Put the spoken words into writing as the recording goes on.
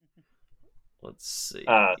Let's see.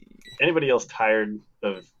 Anybody else tired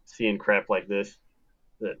of seeing crap like this?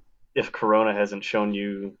 That if Corona hasn't shown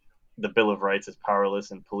you the Bill of Rights is powerless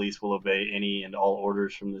and police will obey any and all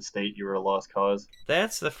orders from the state, you are a lost cause.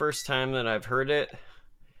 That's the first time that I've heard it.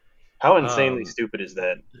 How insanely stupid is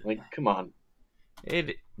that? Like, come on.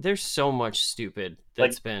 There's so much stupid Like,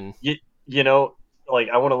 that's been. you know, like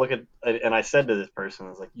I want to look at, and I said to this person, I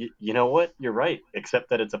was like, you know what? You're right, except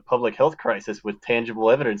that it's a public health crisis with tangible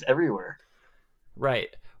evidence everywhere.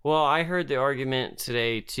 Right. Well, I heard the argument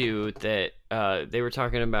today too that they were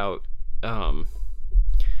talking about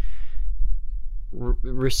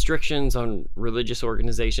restrictions on religious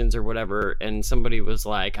organizations or whatever, and somebody was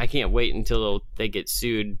like, I can't wait until they get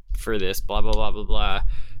sued for this, blah blah blah blah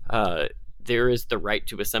blah. There is the right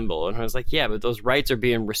to assemble, and I was like, yeah, but those rights are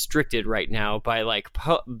being restricted right now by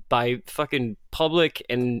by fucking public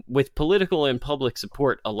and with political and public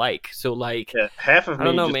support alike. So like, yeah, half of I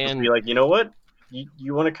don't me know, just man. be like, you know what?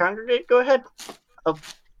 You want to congregate? Go ahead.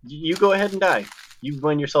 You go ahead and die. You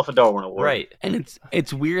win yourself a Darwin Award. Right. And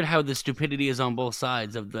it's weird how the stupidity is on both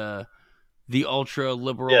sides of the ultra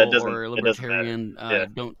liberal or libertarian.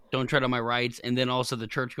 Don't tread on my rights, and then also the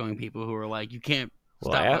church going people who are like, you can't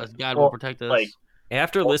stop us. God will protect us. Like,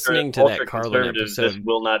 after listening to that Carlin episode, this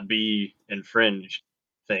will not be infringed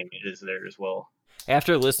thing is there as well.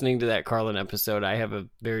 After listening to that Carlin episode,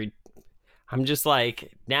 I'm just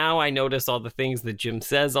like, now I notice all the things that Jim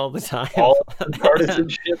says all the time. All the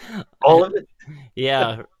partisanship, all of it.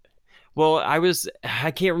 Yeah. Well,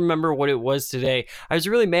 I can't remember what it was today. I was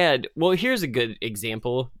really mad. Well, here's a good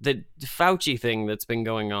example. The Fauci thing that's been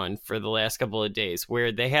going on for the last couple of days,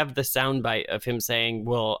 where they have the soundbite of him saying,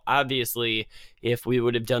 well, obviously, if we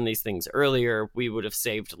would have done these things earlier, we would have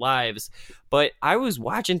saved lives. But I was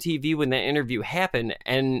watching TV when that interview happened,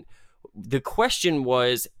 and the question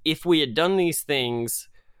was, if we had done these things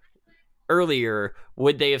earlier,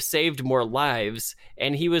 would they have saved more lives?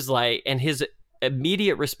 And he was like, and his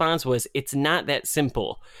immediate response was, it's not that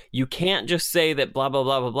simple. You can't just say that blah, blah,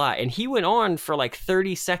 blah, blah, blah. And he went on for like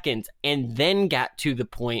 30 seconds and then got to the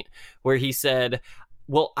point where he said,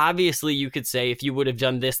 well, obviously you could say if you would have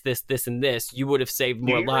done this, this, this, and this, you would have saved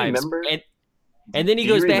more lives. And then he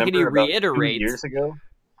goes back and he reiterates. 2 years ago?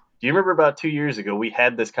 Do you remember about 2 years ago, we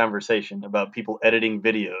had this conversation about people editing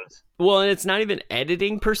videos? Well, and it's not even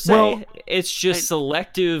editing per se. Well, it's just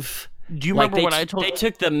selective. Do you remember what I told you? They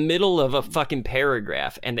took the middle of a fucking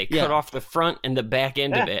paragraph and they cut off the front and the back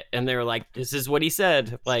end of it. And they were like, this is what he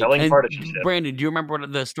said. Like, Brandon, do you remember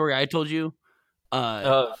what the story I told you?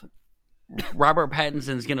 Robert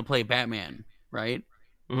Pattinson's going to play Batman, right?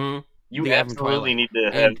 Mm-hmm. We absolutely need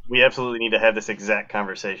to have this exact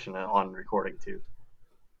conversation on recording too.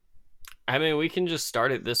 I mean, we can just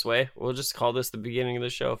start it this way. We'll just call this the beginning of the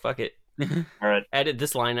show. Fuck it. All right. Edit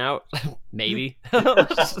this line out. Maybe.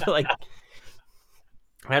 Like,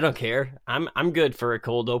 I don't care. I'm good for a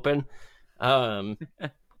cold open. Go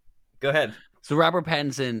ahead. So Robert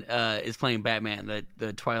Pattinson is playing Batman,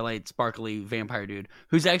 the Twilight sparkly vampire dude,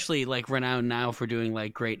 who's actually like renowned now for doing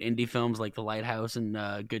like great indie films like The Lighthouse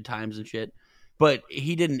and Good Times and shit. But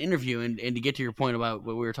he did an interview, and to get to your point about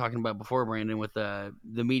what we were talking about before, Brandon, with the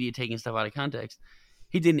media taking stuff out of context,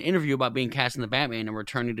 he did an interview about being cast in the Batman and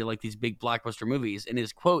returning to like these big blockbuster movies. In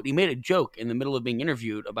his quote, he made a joke in the middle of being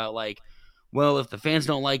interviewed about like, well, if the fans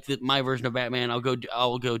don't like my version of Batman, I'll go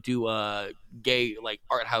do gay like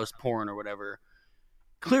art house porn or whatever.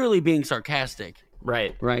 Clearly being sarcastic,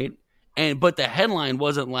 right? But the headline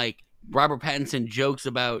wasn't like Robert Pattinson jokes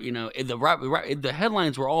about, the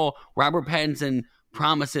headlines were all Robert Pattinson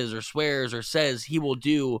promises or swears or says he will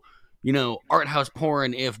do, art house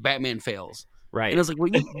porn if Batman fails. Right. And I was like, well,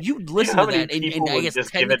 you listen to that, and I guess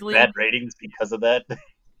just technically give it bad ratings because of that.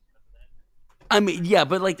 I mean, yeah,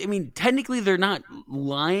 but technically they're not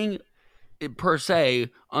lying per se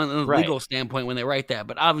on a legal standpoint when they write that,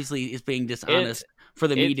 but obviously it's being dishonest for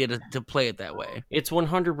the media to play it that way. It's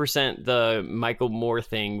 100% the Michael Moore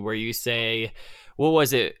thing where you say, what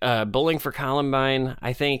was it? Bowling for Columbine,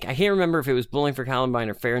 I think. I can't remember if it was Bowling for Columbine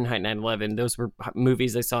or Fahrenheit 9/11. Those were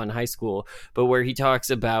movies I saw in high school, but where he talks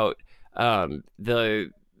about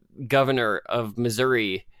the governor of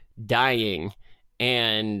Missouri dying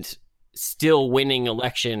and still winning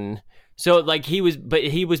election. So like he was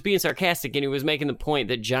being sarcastic, and he was making the point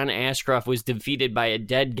that John Ashcroft was defeated by a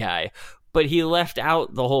dead guy. But he left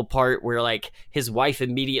out the whole part where like his wife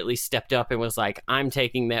immediately stepped up and was like, I'm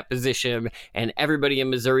taking that position. And everybody in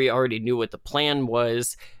Missouri already knew what the plan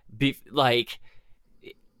was.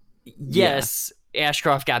 Yes,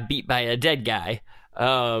 Ashcroft got beat by a dead guy.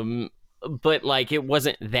 But like it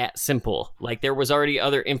wasn't that simple. Like there was already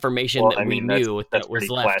other information we knew that was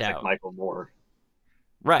left out. Michael Moore.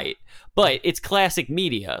 Right. But it's classic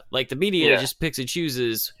media. Like, the media Yeah. just picks and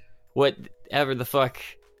chooses whatever the fuck.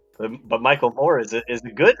 But Michael Moore is a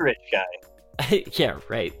good rich guy. Yeah,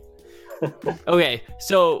 right. Okay,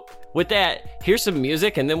 so with that, here's some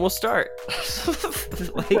music and then we'll start.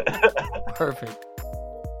 Like, Perfect.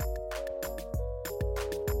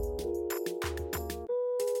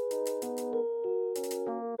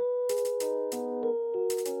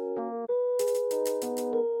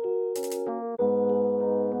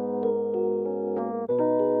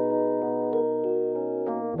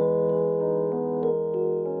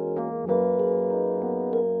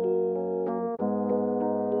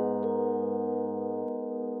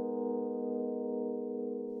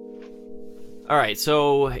 all right,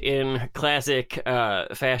 so in classic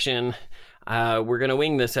fashion, we're gonna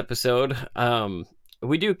wing this episode.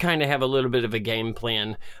 We do kind of have a little bit of a game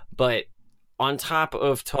plan, but on top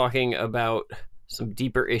of talking about some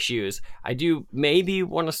deeper issues, I do maybe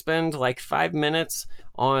want to spend like 5 minutes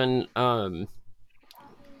on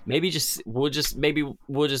maybe we'll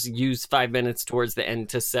just use 5 minutes towards the end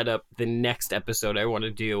to set up the next episode I want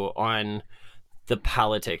to do on the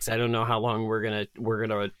politics. I don't know how long we're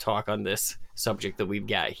gonna talk on this subject that we've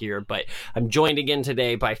got here, but I'm joined again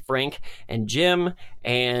today by Frank and Jim.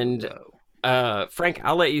 And Frank,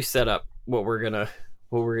 I'll let you set up what we're gonna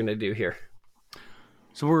do here.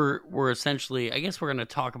 So we're essentially, I guess we're gonna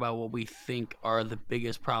talk about what we think are the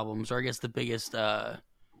biggest problems, or I guess the biggest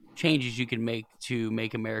changes you can make to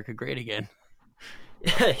make America great again.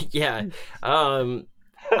 Yeah. I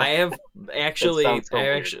have actually,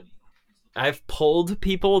 I've polled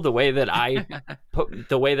people the way that I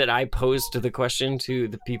posed the question to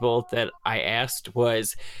the people that I asked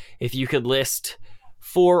was, if you could list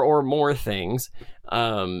 4 or more things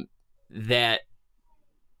that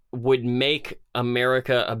would make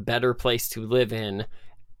America a better place to live in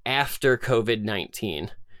after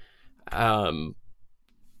COVID-19.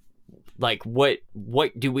 Like, what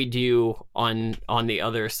do we do on the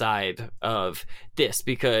other side of this?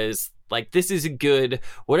 Because, like, this is a good,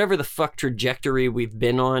 whatever the fuck trajectory we've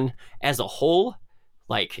been on as a whole,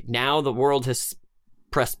 like, now the world has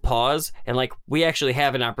pressed pause, and, like, we actually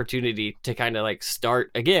have an opportunity to kind of, like,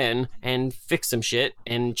 start again and fix some shit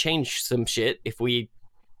and change some shit if we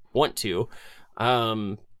want to.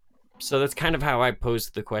 So that's kind of how I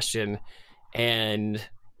posed the question. And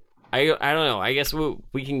I don't know. I guess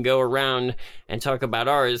we can go around and talk about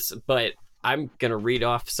ours, but I'm going to read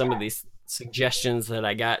off some of these suggestions that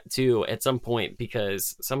I got too at some point,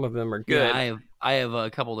 because some of them are good. Yeah, I have a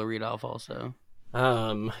couple to read off also.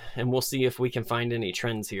 And we'll see if we can find any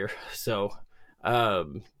trends here. So,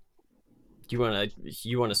 you want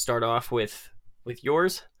to start off with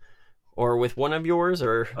yours, or with one of yours,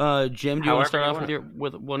 or Jim, do you want to start off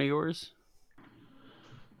with one of yours?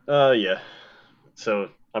 Yeah. So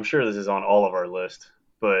I'm sure this is on all of our list,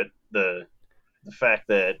 but the fact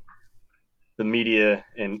that the media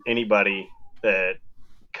and anybody that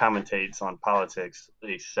commentates on politics,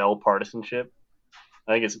 they sell partisanship.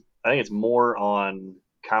 I think it's more on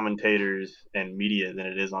commentators and media than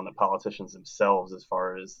it is on the politicians themselves, as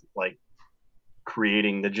far as, like,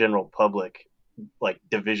 creating the general public, like,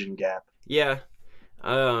 division gap. Yeah.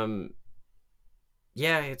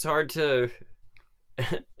 Yeah, it's hard to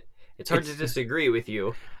disagree with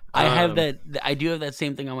you. I have that. I do have that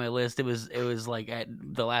same thing on my list. It was like at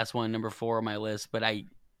the last one, number 4 on my list. But and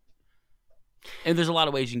there's a lot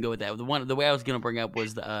of ways you can go with that. The way I was going to bring up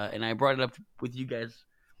was and I brought it up with you guys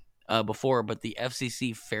before, but the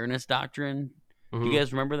FCC fairness doctrine. Mm-hmm. Do you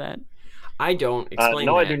guys remember that? I don't. Explain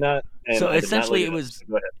no, that. I do not. So essentially, it was.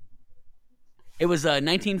 Go ahead. It was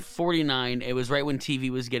 1949. It was right when TV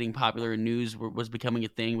was getting popular and news was becoming a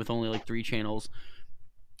thing with only like 3 channels.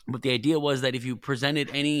 But the idea was that if you presented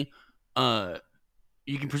you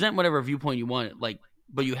can present whatever viewpoint you want, like,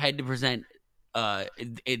 but you had to present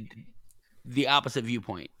the opposite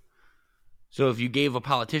viewpoint. So if you gave a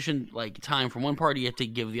politician like time from one party, you have to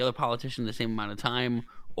give the other politician the same amount of time.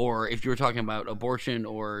 Or if you were talking about abortion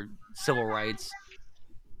or civil rights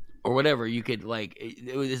or whatever, you could, like,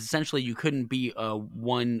 it was essentially, you couldn't be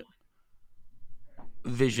one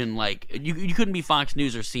vision, like you couldn't be Fox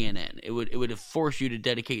News or CNN. It would force you to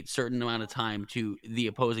dedicate certain amount of time to the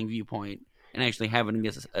opposing viewpoint and actually having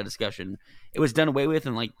a discussion. It was done away with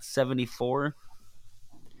in like 1974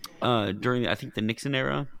 during, I think, the Nixon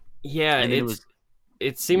era. Yeah, and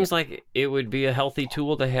it seems like it would be a healthy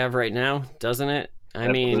tool to have right now, doesn't it? I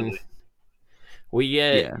mean, we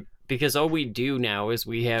get because all we do now is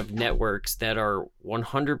we have networks that are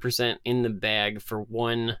 100% in the bag for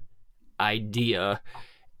one idea.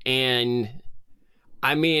 And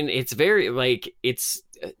I mean, it's very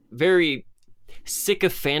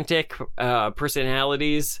sycophantic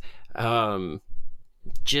personalities,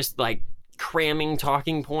 just like cramming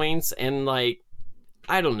talking points, and like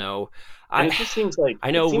I don't know. And it just seems like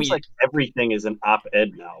I know everything is an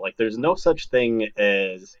op-ed now. Like there's no such thing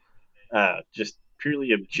as just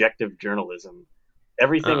purely objective journalism.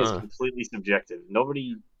 Everything is completely subjective.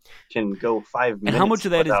 Nobody can go 5 minutes and how much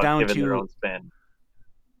of that is without down giving to their own spin.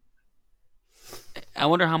 I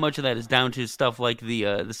wonder how much of that is down to stuff like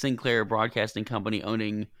the Sinclair Broadcasting Company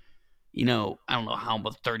owning, I don't know how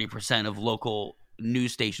about 30% of local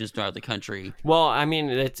news stations throughout the country. Well, I mean,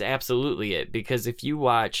 that's absolutely it. Because if you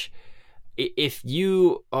are, if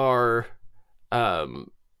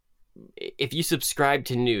you subscribe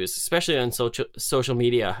to news, especially on social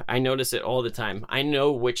media, I notice it all the time. I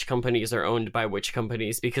know which companies are owned by which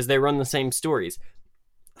companies because they run the same stories.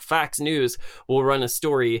 Fox News will run a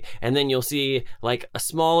story, and then you'll see like a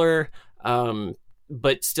smaller,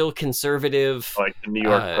 but still conservative, Like the New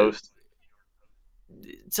York Post,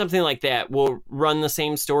 something like that, will run the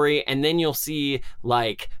same story, and then you'll see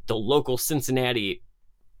like the local Cincinnati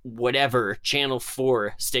whatever Channel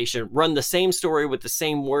 4 station run the same story with the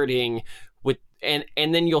same wording, with and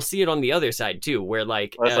then you'll see it on the other side too, where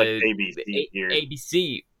like that's like ABC here.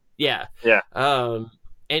 ABC, yeah.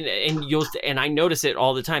 And I notice it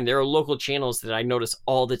all the time. There are local channels that I notice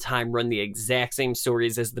all the time run the exact same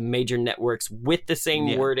stories as the major networks with the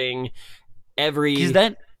same wording because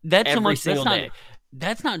that's so much single day.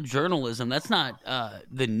 That's not journalism. That's not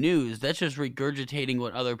the news. That's just regurgitating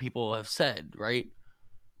what other people have said, right?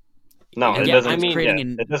 No, it doesn't.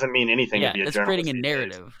 It doesn't mean anything to be a it's journalist. Creating a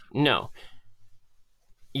narrative. No.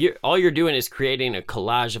 All you're doing is creating a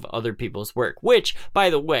collage of other people's work, which, by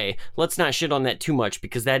the way, let's not shit on that too much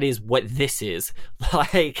because that is what this is.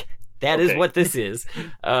 Like, that is what this is.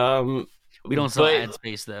 We don't sell ad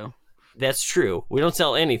space, though. That's true. We don't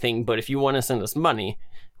sell anything, but if you want to send us money,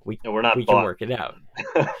 we can work it out.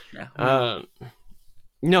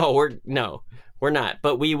 No, we're not.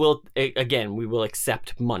 But we will, again, we will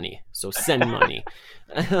accept money. So send money.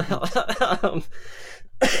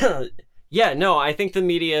 Yeah, no, I think the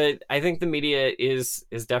media is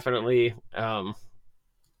definitely,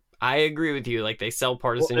 I agree with you. Like, they sell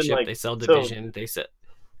partisanship, they sell division, they sell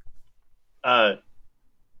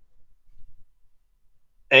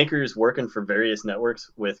anchors working for various networks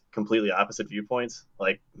with completely opposite viewpoints,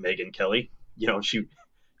 like Megyn Kelly.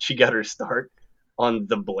 She got her start on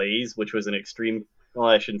The Blaze, which was an extreme, well,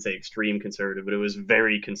 I shouldn't say extreme conservative, but it was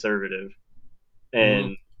very conservative.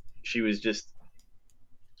 And she was just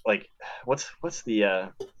like, what's the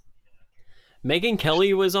Megyn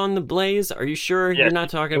Kelly was on The Blaze? Are you sure you're not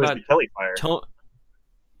talking about the Kelly Fire?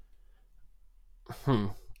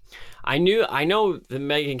 I know that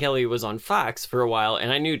Megyn Kelly was on Fox for a while,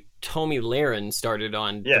 and I knew Tomi Lahren started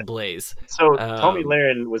on The Blaze. So Tomi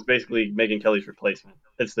Lahren was basically Megyn Kelly's replacement.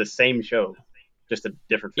 It's the same show, just a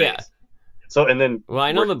different face. Yeah. So and then, well,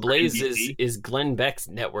 I know The Blaze is Glenn Beck's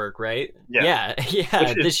network, right? Yeah.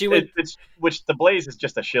 Which The Blaze is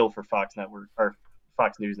just a shill for Fox Network or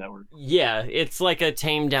Fox News Network. Yeah, it's like a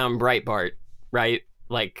tamed down Breitbart, right?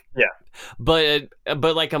 Like, yeah, but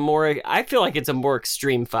like I feel like it's a more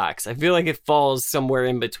extreme Fox. I feel like it falls somewhere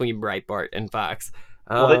in between Breitbart and Fox.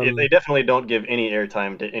 Well, they definitely don't give any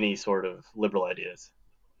airtime to any sort of liberal ideas.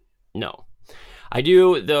 No, I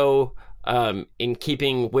do though. In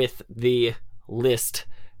keeping with the list,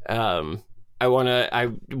 I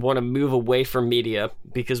wanna move away from media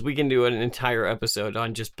because we can do an entire episode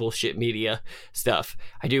on just bullshit media stuff.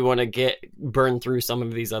 I do want to burn through some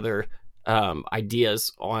of these other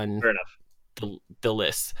ideas on the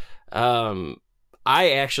list. I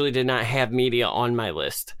actually did not have media on my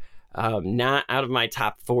list. Not out of my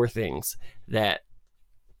top 4 things that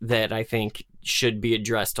I think should be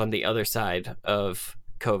addressed on the other side of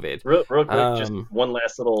COVID. Real quick, just one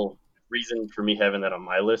last little reason for me having that on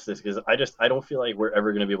my list is because I don't feel like we're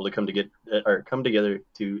ever going to be able to come together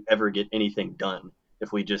to ever get anything done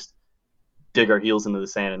if we just dig our heels into the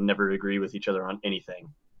sand and never agree with each other on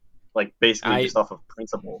anything. Like basically just off of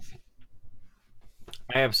principle.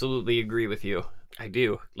 I absolutely agree with you. I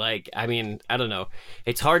do. Like, I mean, I don't know.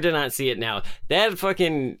 It's hard to not see it now. That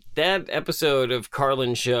episode of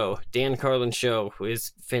Dan Carlin's show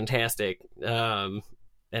is fantastic.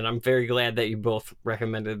 And I'm very glad that you both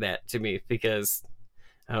recommended that to me because,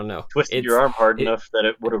 I don't know. Twisted your arm hard enough that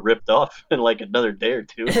it would have ripped off in like another day or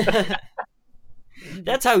two.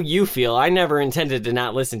 That's how you feel. I never intended to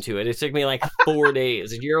not listen to it. It took me like 4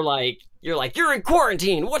 days. And you're in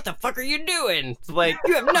quarantine. What the fuck are you doing? It's like,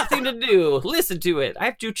 you have nothing to do. Listen to it. I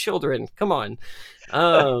have 2 children. Come on.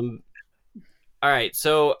 All right.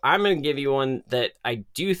 So I'm going to give you one that I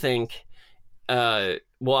do think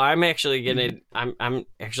well, I'm actually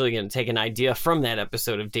gonna take an idea from that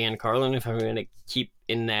episode of Dan Carlin if I'm gonna keep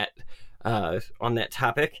in that on that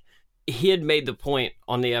topic. He had made the point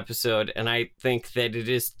on the episode, and I think that it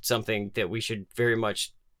is something that we should very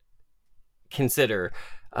much consider.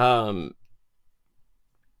 Um,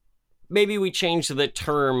 Maybe we change the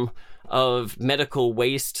term of medical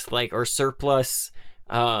waste, like, or surplus,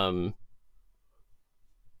 um,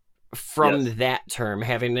 from Yes. that term,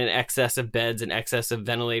 having an excess of beds, an excess of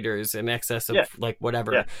ventilators, an excess of Yeah. like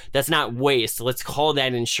whatever. Yeah. That's not waste. Let's call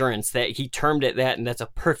that insurance. That he termed it that, and that's a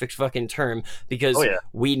perfect fucking term Oh because yeah.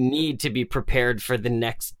 we need to be prepared for the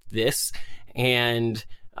next this, and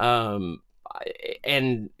and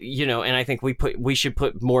I think we should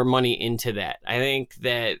put more money into that.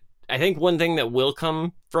 I think one thing that will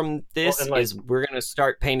come from Well, this and like is we're going to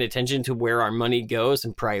start paying attention to where our money goes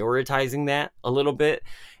and prioritizing that a little bit.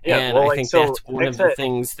 yeah. And Well, I like think so that's one of the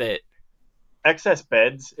things that, excess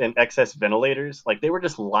beds and excess ventilators, like they were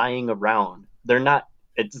just lying around. They're not.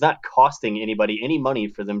 It's not costing anybody any money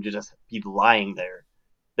for them to just be lying there.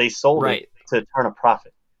 They sold it right, to turn a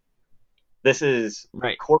profit. This is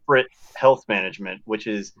right, corporate health management, which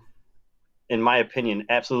is, in my opinion,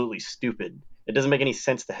 absolutely stupid. It doesn't make any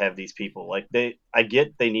sense to have these people. Like I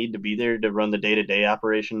get they need to be there to run the day to day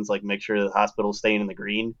operations, like make sure the hospital's staying in the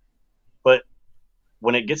green. But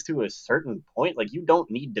when it gets to a certain point, like you don't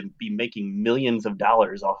need to be making millions of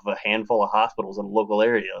dollars off of a handful of hospitals in a local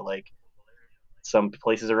area, like some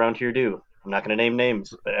places around here do. I'm not going to name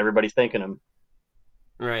names, but everybody's thanking them.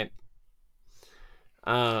 right.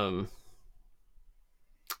 Um,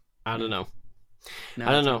 I don't Yeah. know. No,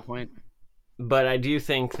 I don't that's a know. good point. But I do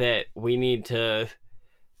think that we need to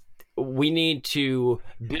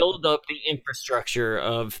build up the infrastructure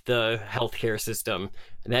of the healthcare system.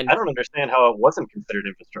 That I don't understand how it wasn't considered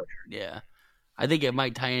infrastructure. Yeah. I think it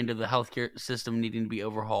might tie into the healthcare system needing to be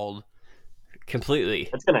overhauled. completely.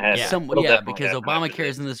 It's going to happen. Yeah. It'll definitely Because happen after Obamacare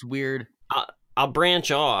this. is in this weird. I'll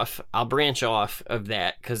branch off. I'll branch off of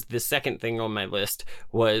that because the second thing on my list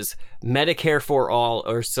was Medicare for all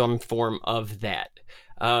or some form of that.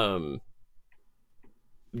 Um,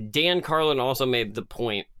 Dan Carlin also made the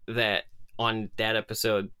point that on that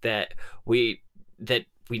episode that we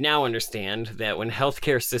now understand that when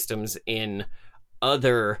healthcare systems in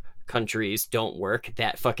other countries don't work,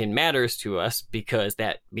 that fucking matters to us because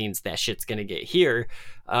that means that shit's gonna get here.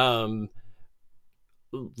 Um,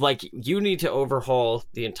 like you need to overhaul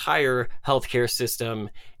the entire healthcare system,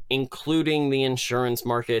 including the insurance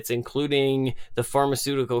markets, including the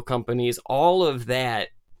pharmaceutical companies, all of that.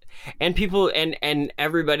 And people and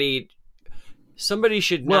everybody,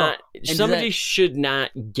 Well, and somebody should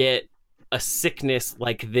not get a sickness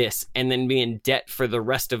like this and then be in debt for the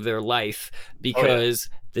rest of their life Oh yeah. because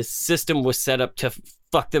the system was set up to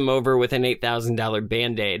fuck them over with an $8,000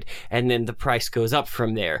 band-aid and then the price goes up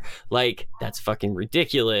from there. Like that's fucking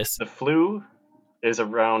ridiculous. The flu is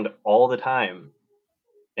around all the time,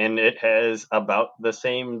 and it has about the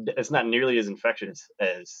same. It's not nearly as infectious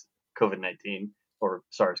as COVID-19 or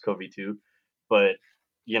SARS-CoV-2, but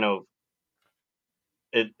you know,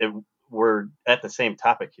 it we're at the same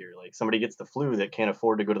topic here. Like somebody gets the flu that can't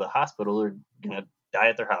afford to go to the hospital, they're gonna die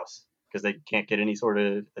at their house because they can't get any sort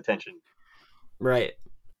of attention. Right.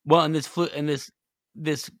 Well, and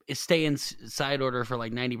this stay inside order for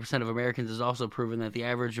like 90% of Americans has also proven that the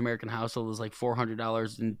average American household is like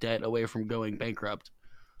 $400 in debt away from going bankrupt,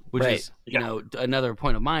 which Right. is Yeah. another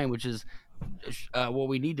point of mine, which is what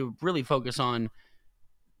we need to really focus on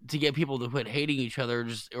to get people to quit hating each other,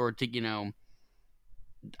 just or to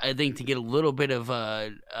I think to get a little bit of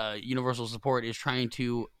universal support is trying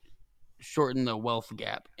to shorten the wealth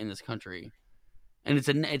gap in this country, and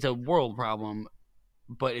it's a world problem,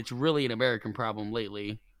 but it's really an American problem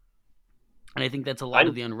lately. And I think that's a lot I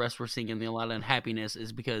of the unrest we're seeing and a lot of unhappiness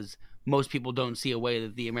is because most people don't see a way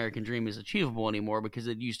that the American dream is achievable anymore because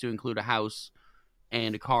it used to include a house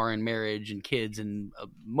and a car and marriage and kids, and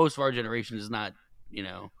most of our generation is not,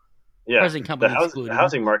 Yeah, present company the excluded.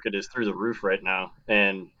 housing market is through the roof right now,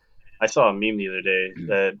 and I saw a meme the other day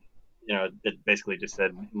that it basically just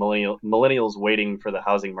said millennials waiting for the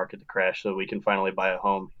housing market to crash so we can finally buy a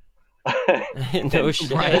home. No And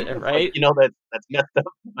shit, Right. like, right? that's messed up.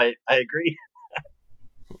 I agree.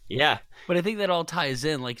 Yeah. But I think that all ties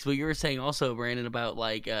in, like what you were saying also, Brandon, about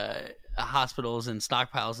like hospitals and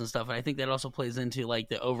stockpiles and stuff. And I think that also plays into like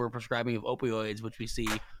the overprescribing of opioids, which we see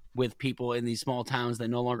with people in these small towns that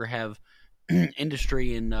no longer have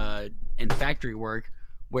industry and factory work,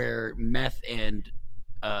 where meth and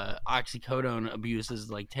oxycodone abuse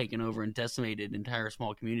is like taken over and decimated entire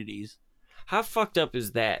small communities. How fucked up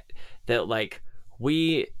is that? That like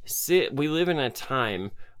we live in a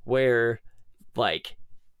time where like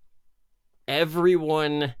every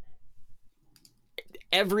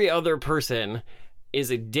other person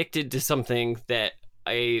is addicted to something that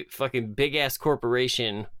a fucking big ass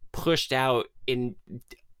corporation pushed out in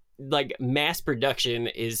like mass production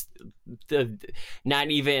is the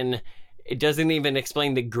not even it doesn't even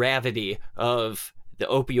explain the gravity of the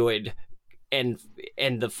opioid and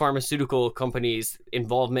the pharmaceutical companies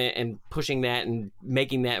involvement and pushing that and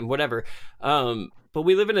making that and whatever. But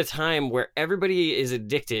we live in a time where everybody is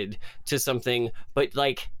addicted to something, but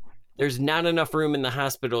like there's not enough room in the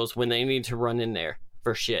hospitals when they need to run in there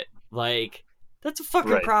for shit. Like that's a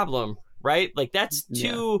fucking Right. problem, right? Like that's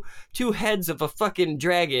two heads of a fucking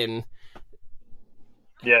dragon.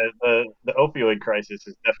 Yeah, the opioid crisis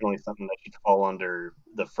is definitely something that should fall under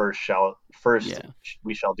the first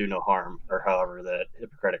we shall do no harm, or however that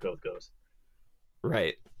Hippocratic oath goes.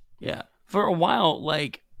 Right. Yeah. For a while,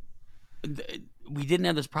 like we didn't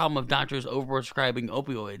have this problem of doctors overprescribing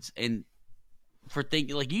opioids, and for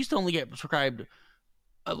thinking like you used to only get prescribed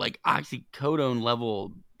like oxycodone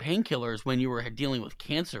level painkillers when you were dealing with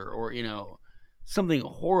cancer or something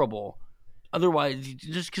horrible. Otherwise,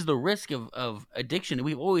 just because the risk of addiction,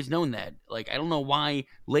 we've always known that. Like, I don't know why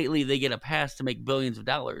lately they get a pass to make billions of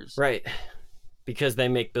dollars. Right. Because they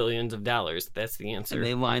make billions of dollars. That's the answer. And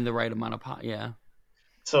they line the right amount of pot. Yeah.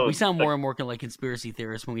 So we sound more and more like conspiracy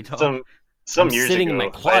theorists when we talk. Some I'm years sitting ago, in my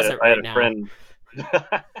closet I had right a friend.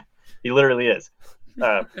 He literally is.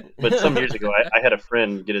 But some years ago, I had a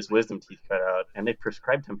friend get his wisdom teeth cut out, and they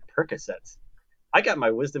prescribed him Percocets. I got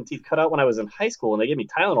my wisdom teeth cut out when I was in high school, and they gave me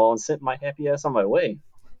Tylenol and sent my happy ass on my way.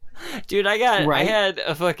 Dude, I had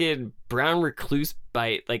a fucking brown recluse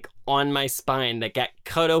bite like on my spine that got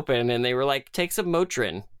cut open, and they were like, "Take some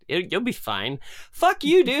Motrin, you'll be fine." Fuck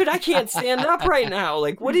you, dude! I can't stand up right now.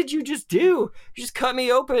 Like, what did you just do? You just cut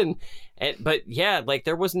me open. But yeah, like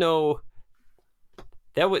there was no.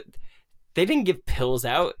 They didn't give pills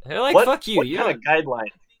out. They're like, "Fuck you."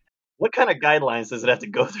 What kind of guidelines does it have to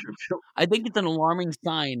go through? I think it's an alarming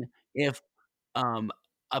sign if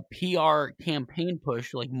a PR campaign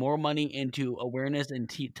push, like more money into awareness and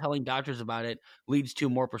telling doctors about it, leads to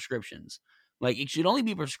more prescriptions. Like it should only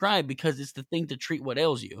be prescribed because it's the thing to treat what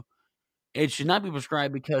ails you. It should not be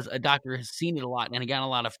prescribed because a doctor has seen it a lot and got a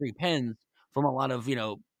lot of free pens from a lot of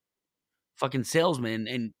fucking salesmen,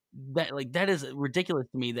 and that is ridiculous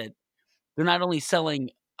to me that they're not only selling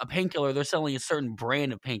a painkiller, they're selling a certain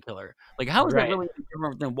brand of painkiller. Like, how is that really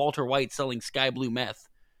different than Walter White selling Sky Blue meth?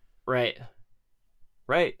 Right.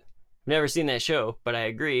 Never seen that show, but I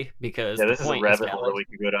agree because this is a rabbit hole that valid. we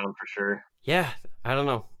could go down for sure. Yeah, I don't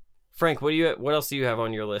know. Frank, what else do you have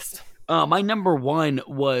on your list? My number one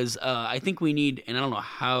was I think we need, and I don't know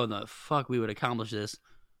how the fuck we would accomplish this,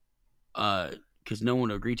 because no one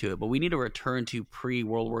would agree to it, but we need to return to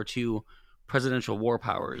pre-World War II presidential war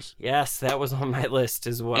powers. Yes, that was on my list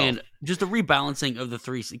as well. And just a rebalancing of the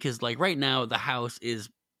three, because like right now the House is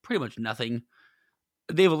pretty much nothing.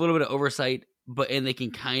 They have a little bit of oversight, and they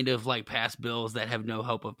can kind of like pass bills that have no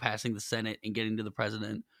hope of passing the Senate and getting to the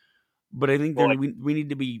president. But I think we need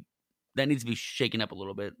to be, that needs to be shaken up a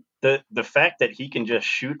little bit. The fact that he can just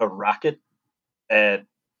shoot a rocket at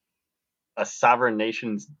a sovereign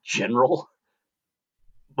nation's general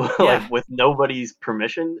like with nobody's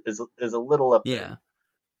permission is a little up there.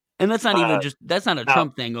 And that's not even that's not a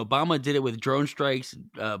Trump thing. Obama did it with drone strikes.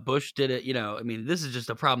 Bush did it. I mean, this is just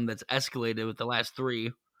a problem that's escalated with the last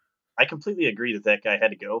three. I completely agree that guy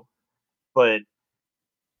had to go, but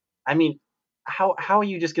I mean, how are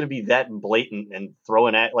you just going to be that blatant and throw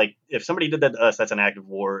an act like if somebody did that to us, that's an act of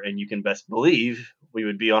war, and you can best believe we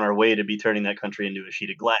would be on our way to be turning that country into a sheet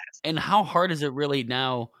of glass. And how hard is it really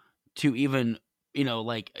now to even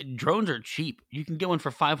like drones are cheap. You can get one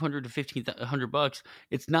for $500 to $1,500.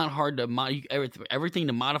 It's not hard to everything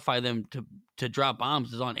to modify them to drop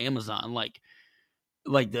bombs is on Amazon. Like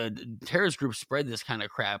the terrorist groups spread this kind of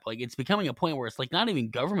crap. Like it's becoming a point where it's like not even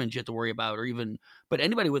government you have to worry about, but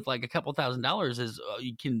anybody with like a couple $1,000s is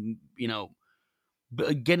you can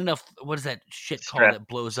get enough. What is that shit called that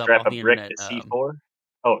blows up off the internet? C4.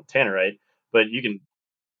 Oh, Tannerite. But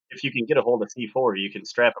if you can get a hold of C4, you can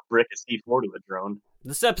strap a brick of C4 to a drone.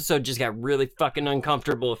 This episode just got really fucking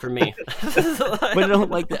uncomfortable for me. But I don't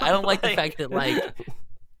like the fact that like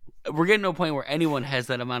we're getting to a point where anyone has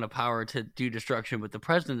that amount of power to do destruction, but the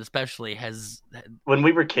president especially has. When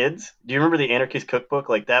we were kids, do you remember the Anarchist Cookbook?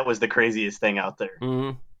 Like that was the craziest thing out there.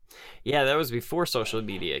 Mm-hmm. Yeah, that was before social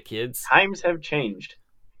media, kids. Times have changed.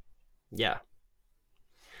 Yeah.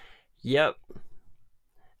 Yep.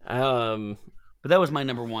 But that was my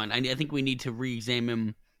number one. I think we need to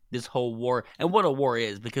re-examine this whole war and what a war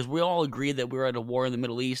is, because we all agree that we're at a war in the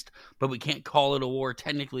Middle East, but we can't call it a war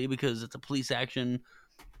technically because it's a police action,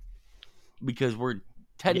 because we're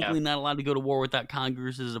technically not allowed to go to war without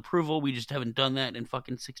Congress's approval. We just haven't done that in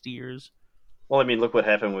fucking 60 years. Well, I mean, look what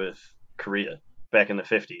happened with Korea back in the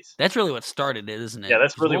 50s. That's really what started it, isn't it? Yeah,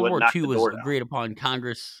 that's really World what War knocked II the was door down. agreed upon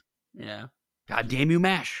Congress. Yeah. God damn you,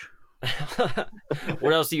 MASH.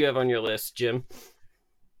 What else do you have on your list, Jim?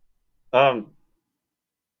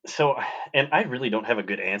 So, and I really don't have a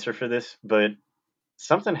good answer for this, but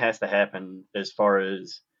something has to happen as far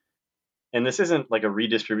as, and this isn't like a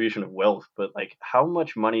redistribution of wealth, but like how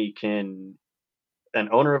much money can an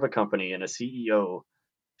owner of a company and a CEO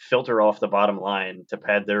filter off the bottom line to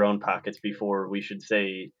pad their own pockets before we should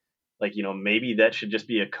say, like, maybe that should just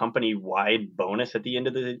be a company wide bonus at the end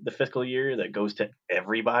of the fiscal year that goes to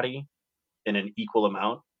everybody in an equal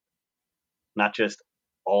amount, not just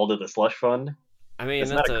all to the slush fund. I mean, It's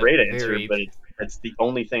not that's a a great answer, very. but it's the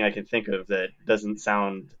only thing I can think of that doesn't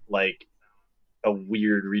sound like a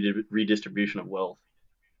weird redistribution of wealth.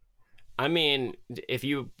 I mean, if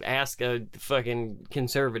you ask a fucking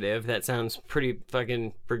conservative, that sounds pretty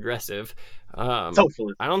fucking progressive.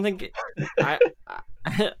 Socialism. I don't think. I.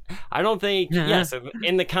 I don't think. Yes,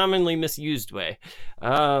 in the commonly misused way.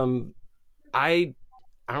 I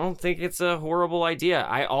don't think it's a horrible idea.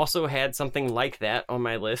 I also had something like that on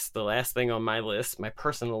my list. The last thing on my list, my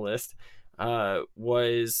personal list,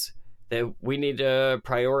 was that we need to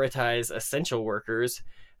prioritize essential workers,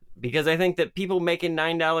 because I think that people making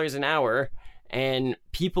 $9 an hour and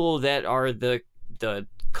people that are the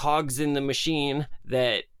cogs in the machine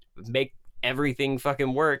that make everything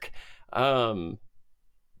fucking work,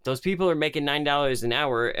 those people are making $9 an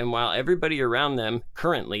hour, and while everybody around them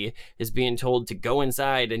currently is being told to go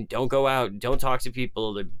inside and don't go out, don't talk to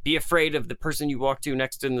people, to be afraid of the person you walk to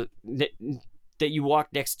next in that you walk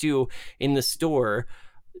next to in the store,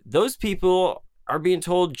 those people are being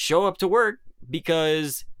told show up to work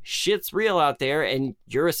because shit's real out there and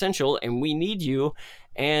you're essential and we need you.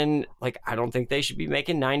 And like, I don't think they should be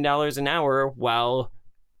making $9 an hour while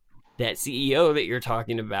that CEO that you're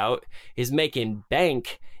talking about is making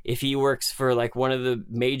bank if he works for like one of the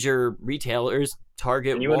major retailers,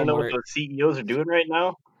 Target, and you want to know what Walmart. those CEOs are doing right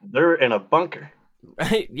now? They're in a bunker.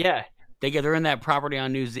 Yeah, They're in that property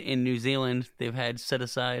in New Zealand they've had set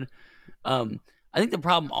aside. I think the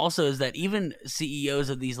problem also is that even CEOs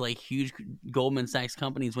of these like huge Goldman Sachs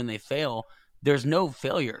companies, when they fail, there's no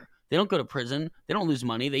failure. They don't go to prison. They don't lose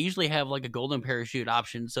money. They usually have like a golden parachute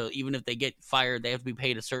option. So even if they get fired, they have to be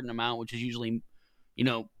paid a certain amount, which is usually,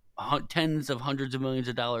 tens of hundreds of millions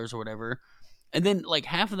of dollars or whatever. And then like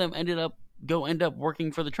half of them end up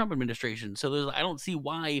working for the Trump administration. So I don't see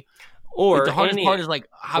why. or like, the hardest part is like,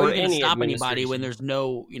 how are you going to stop anybody when there's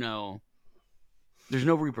no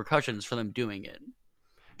repercussions for them doing it?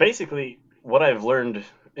 Basically, what I've learned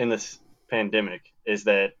in this pandemic is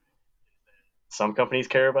that some companies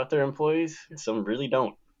care about their employees, some really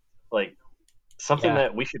don't. Like, something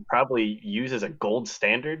that we should probably use as a gold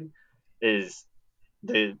standard is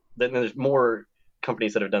then there's more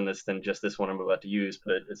companies that have done this than just this one I'm about to use,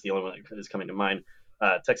 but it's the only one that is coming to mind.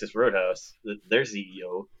 Texas Roadhouse, their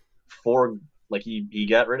CEO, he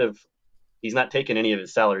got rid of. He's not taking any of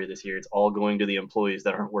his salary this year. It's all going to the employees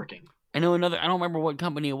that aren't working. I know I don't remember what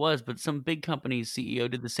company it was, but some big company's CEO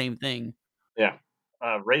did the same thing. Yeah.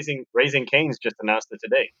 Raising Cane's just announced it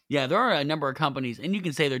today. Yeah, there are a number of companies, and you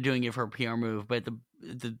can say they're doing it for a PR move, but at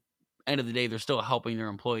the end of the day, they're still helping their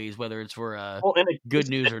employees, whether it's for good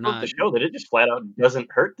news or not. To show that it just flat out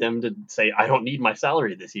doesn't hurt them to say, I don't need my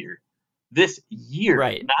salary this year. This year,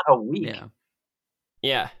 right, not a week.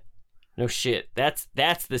 Yeah. No shit. That's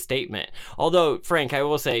the statement. Although, Frank, I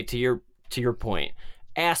will say to your point,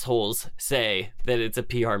 assholes say that it's a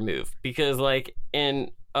PR move because, like, in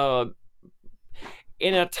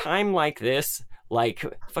a time like this, like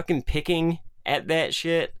fucking picking at that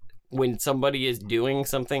shit when somebody is doing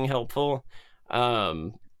something helpful,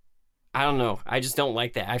 I don't know. I just don't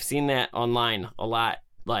like that. I've seen that online a lot,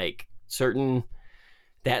 like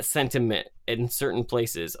that sentiment in certain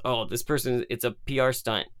places. Oh, this person, it's a PR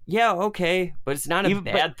stunt. Yeah, okay, but it's not a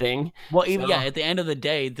bad thing. Well, at the end of the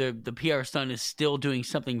day, the PR stunt is still doing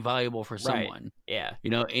something valuable for someone. Right.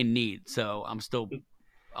 Yeah, in need. So I'm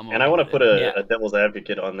and I want to put a devil's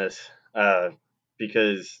advocate on this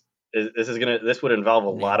because this would involve a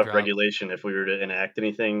lot of regulation if we were to enact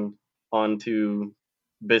anything onto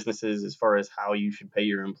businesses as far as how you should pay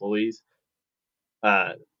your employees.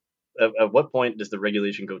 At what point does the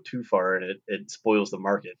regulation go too far and it spoils the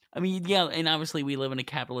market? I mean, yeah, and obviously we live in a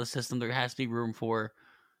capitalist system. There has to be room for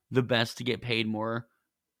the best to get paid more.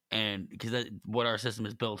 and because that's what our system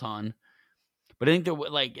is built on. But I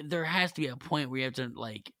think there has to be a point where you have to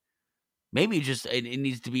maybe just it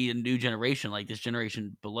needs to be a new generation, like this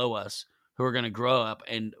generation below us, who are going to grow up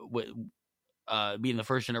and being the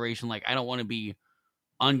first generation. Like, I don't want to be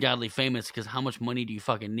ungodly famous because how much money do you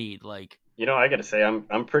fucking need? Like, I gotta say,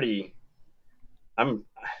 I'm pretty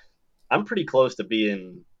close to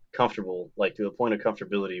being comfortable, like to a point of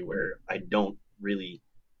comfortability where I don't really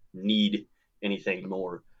need anything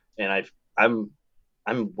more. And I'm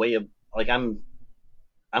way up, like I'm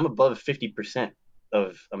above 50%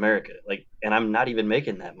 of America, like, and I'm not even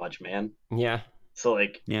making that much, man. Yeah. So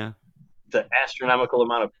like yeah, the astronomical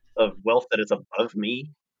amount of wealth that is above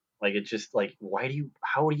me, like it's just like, what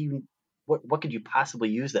could you possibly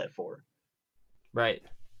use that for? Right.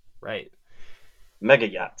 Mega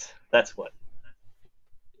yachts. That's what.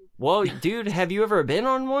 Well, dude, have you ever been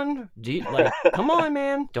on one? Do you, come on,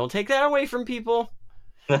 man. Don't take that away from people.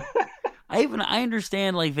 I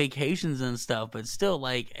understand like vacations and stuff, but still,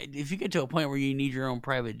 like, if you get to a point where you need your own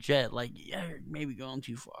private jet, like, yeah, you're maybe going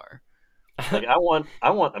too far. Like I want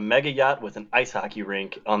a mega yacht with an ice hockey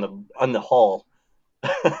rink on the hull.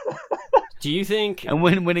 Do you think? And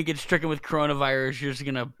when it gets stricken with coronavirus, you're just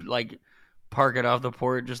gonna like park it off the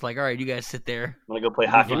port, just like, all right, you guys sit there. I'm gonna go play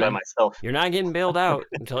You'll be hockey by fine. myself. You're not getting bailed out.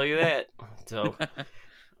 I'll tell you that. So,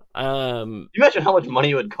 Can you imagine how much money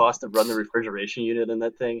it would cost to run the refrigeration unit in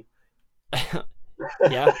that thing?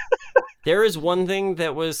 yeah. There is one thing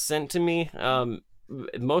that was sent to me.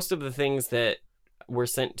 Most of the things that were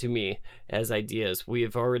sent to me as ideas, we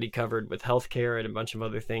have already covered with healthcare and a bunch of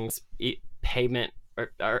other things, payment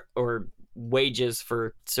or wages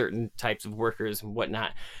for certain types of workers and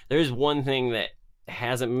whatnot. There's one thing that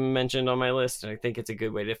hasn't been mentioned on my list, and I think it's a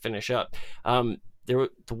good way to finish up. The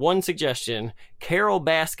one suggestion: Carol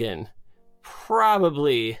Baskin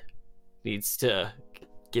probably needs to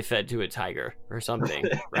get fed to a tiger or something,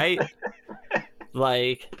 right?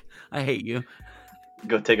 Like, I hate you.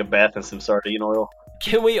 Go take a bath in some sardine oil.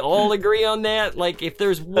 can we all agree on that? Like, if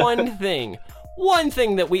there's one thing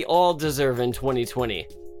that we all deserve in 2020,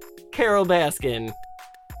 Carol Baskin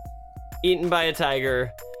eaten by a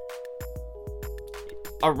tiger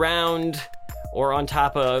around or on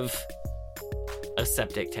top of a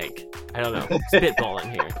septic tank. I don't know.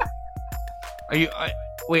 Spitballing here.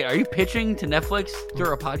 Are you pitching to Netflix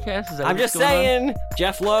through a podcast? Is that I'm what's just going on? saying,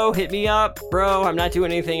 Jeff Lowe, hit me up, bro. I'm not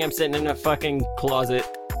doing anything. I'm sitting in a fucking closet.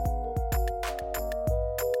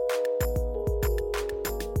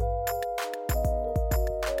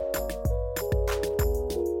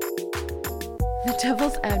 The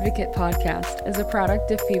Devil's Advocate podcast is a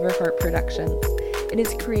product of Fever Heart Productions. It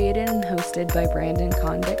is created and hosted by Brandon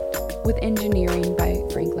Condict, with engineering by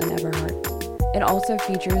Franklin Everhart. It also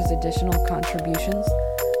features additional contributions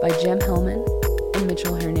by Jim Hillman and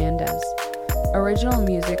Mitchell Hernandez. Original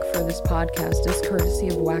music for this podcast is courtesy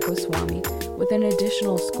of Wacko Swami, with an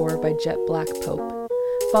additional score by Jet Black Pope.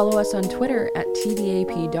 Follow us on Twitter at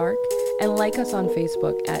TDAP Dark and like us on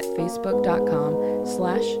Facebook at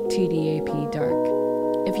facebook.com/TDAP Dark.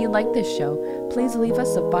 If you like this show, please leave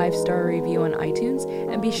us a 5-star review on iTunes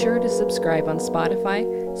and be sure to subscribe on Spotify,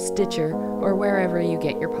 Stitcher, or wherever you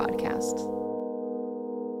get your podcasts.